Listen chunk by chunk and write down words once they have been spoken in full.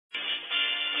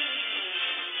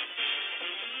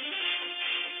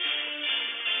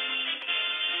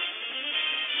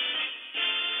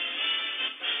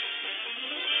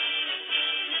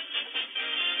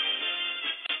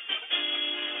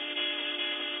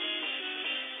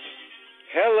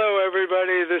Hello,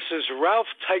 everybody. This is Ralph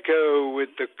Tycho with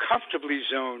the Comfortably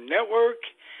Zone Network,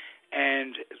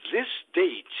 and this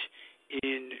date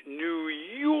in New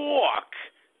York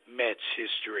Mets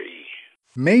history.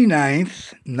 May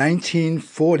 9th,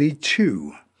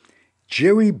 1942,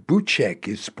 Jerry Buchek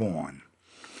is born.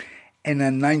 And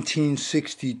in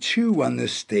 1962 on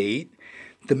this date,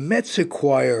 the Mets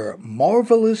acquire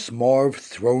marvelous Marv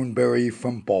Throneberry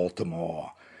from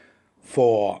Baltimore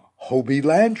for Hobie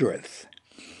Landrith.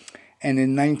 And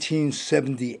in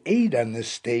 1978 on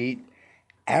this date,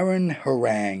 Aaron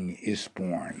Harang is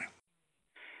born.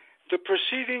 The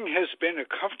proceeding has been a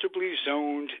Comfortably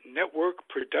Zoned Network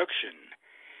production.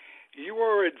 You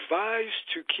are advised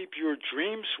to keep your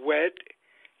dreams wet,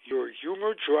 your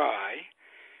humor dry,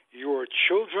 your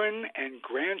children and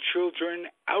grandchildren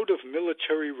out of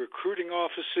military recruiting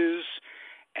offices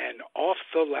and off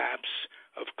the laps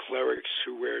of clerics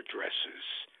who wear dresses.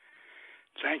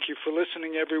 Thank you for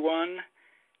listening, everyone.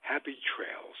 Happy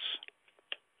trails.